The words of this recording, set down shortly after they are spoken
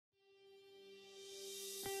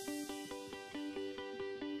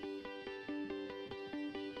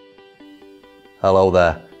Hello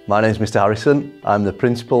there, my name's Mr Harrison. I'm the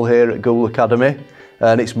principal here at Goole Academy,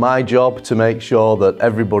 and it's my job to make sure that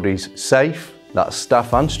everybody's safe, that's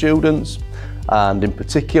staff and students, and in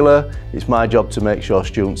particular it's my job to make sure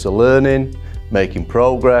students are learning, making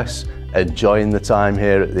progress, enjoying the time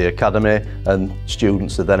here at the Academy, and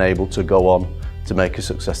students are then able to go on to make a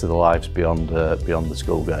success of their lives beyond the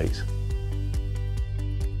school gates.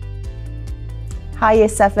 Hi Year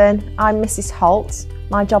 7, I'm Mrs Holt.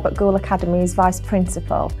 My job at Goole Academy is Vice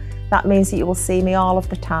Principal. That means that you will see me all of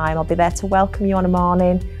the time. I'll be there to welcome you on a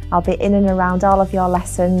morning. I'll be in and around all of your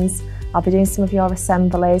lessons. I'll be doing some of your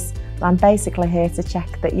assemblies. I'm basically here to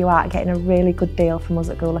check that you are getting a really good deal from us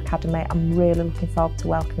at Goole Academy. I'm really looking forward to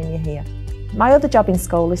welcoming you here. My other job in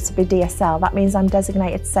school is to be DSL. That means I'm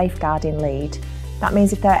designated safeguarding lead. That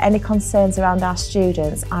means if there are any concerns around our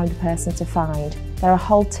students, I'm the person to find. There are a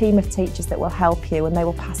whole team of teachers that will help you and they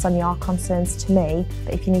will pass on your concerns to me,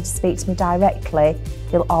 but if you need to speak to me directly,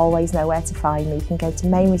 you'll always know where to find me. You can go to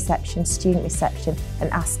main reception, student reception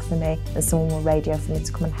and ask for me, and someone will radio for me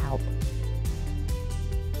to come and help.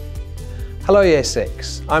 Hello Year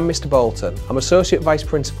 6, I'm Mr Bolton. I'm Associate Vice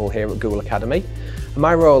Principal here at Goole Academy, and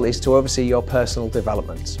my role is to oversee your personal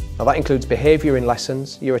development. Now that includes behaviour in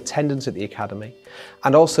lessons, your attendance at the Academy,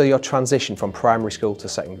 and also your transition from primary school to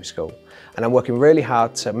secondary school. And I'm working really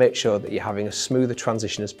hard to make sure that you're having as smooth a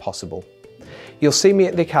transition as possible. You'll see me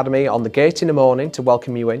at the Academy on the gate in the morning to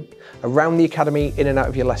welcome you in, around the Academy in and out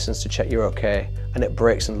of your lessons to check you're okay, and at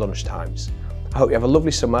breaks and lunch times. I hope you have a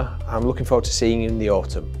lovely summer. I'm looking forward to seeing you in the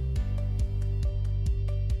autumn.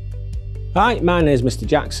 Hi, my name is Mr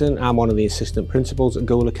Jackson. I'm one of the assistant principals at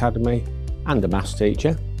Goole Academy and a maths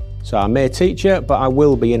teacher. So I'm a teacher, but I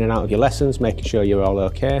will be in and out of your lessons, making sure you're all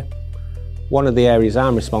okay. One of the areas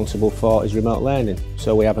I'm responsible for is remote learning.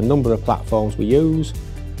 So we have a number of platforms we use.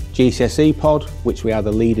 GCSE Pod, which we are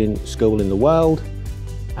the leading school in the world,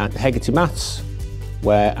 and Hegarty Maths,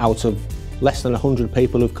 where out of less than 100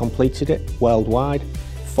 people who've completed it worldwide,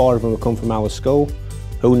 4 of them have come from our school.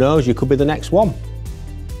 Who knows, you could be the next one.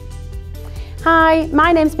 Hi,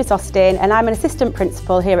 my name's Miss Austin and I'm an assistant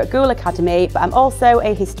principal here at Goole Academy, but I'm also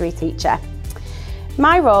a history teacher.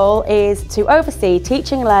 My role is to oversee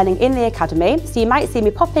teaching and learning in the Academy, so you might see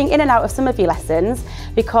me popping in and out of some of your lessons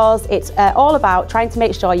because it's all about trying to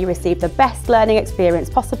make sure you receive the best learning experience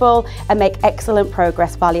possible and make excellent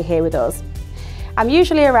progress while you're here with us. I'm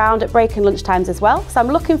usually around at break and lunch times as well, so I'm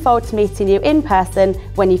looking forward to meeting you in person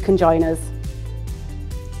when you can join us.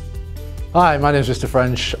 Hi, my name is Mr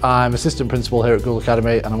French. I'm Assistant Principal here at Goole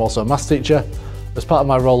Academy and I'm also a maths teacher. As part of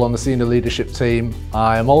my role on the senior leadership team,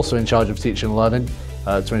 I am also in charge of teaching and learning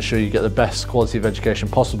to ensure you get the best quality of education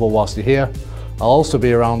possible whilst you're here. I'll also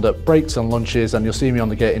be around at breaks and lunches, and you'll see me on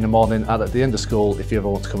the gate in the morning and at the end of school if you ever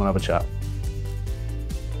want to come and have a chat.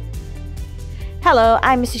 Hello,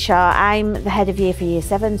 I'm Mrs Shaw. I'm the head of year for Year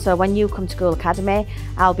 7, so when you come to Goole Academy,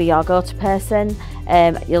 I'll be your go-to person.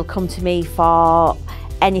 You'll come to me for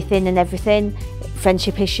anything and everything,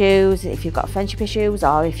 friendship issues, if you've got friendship issues,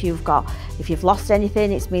 or if you've lost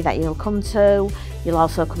anything, it's me that you'll come to. You'll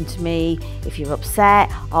also come to me if you're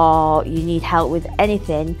upset or you need help with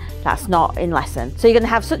anything that's not in lesson. So you're going to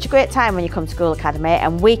have such a great time when you come to Goole Academy,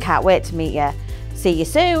 and we can't wait to meet you. See you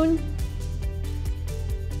soon.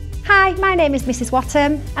 Hi, my name is Mrs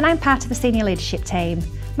Wattham and I'm part of the senior leadership team.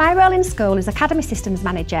 My role in school is Academy Systems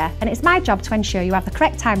Manager, and it's my job to ensure you have the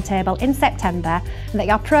correct timetable in September and that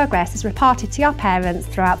your progress is reported to your parents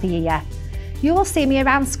throughout the year. You will see me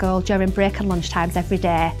around school during break and lunch times every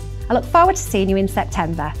day. I look forward to seeing you in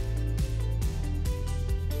September.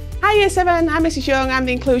 Hi Year 7, I'm Mrs Young. I'm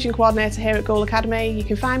the Inclusion Coordinator here at Goole Academy. You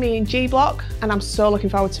can find me in G Block and I'm so looking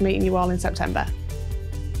forward to meeting you all in September.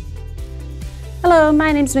 Hello,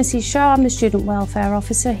 my name's Mrs Shaw. I'm the Student Welfare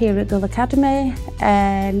Officer here at Goole Academy.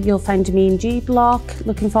 You'll find me in G Block.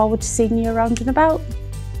 Looking forward to seeing you around and about.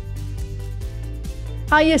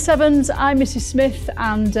 Hi Year 7s, I'm Mrs Smith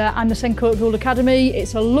and I'm the Senko at Goole Academy.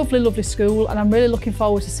 It's a lovely, lovely school and I'm really looking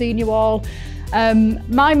forward to seeing you all.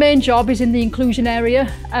 My main job is in the inclusion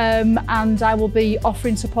area and I will be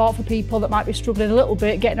offering support for people that might be struggling a little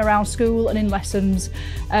bit getting around school and in lessons.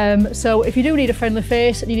 So if you do need a friendly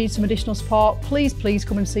face and you need some additional support, please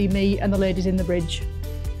come and see me and the ladies in the bridge.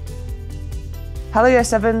 Hello Year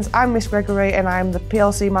 7s, I'm Miss Gregory and I'm the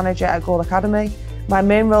PLC Manager at Goole Academy. My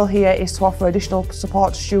main role here is to offer additional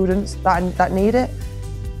support to students that need it.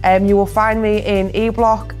 You will find me in E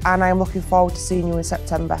Block and I am looking forward to seeing you in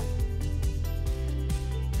September.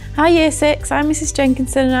 Hi Year 6, I'm Mrs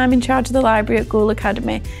Jenkinson and I'm in charge of the library at Goole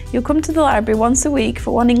Academy. You'll come to the library once a week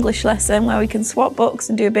for one English lesson where we can swap books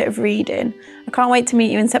and do a bit of reading. I can't wait to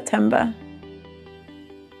meet you in September.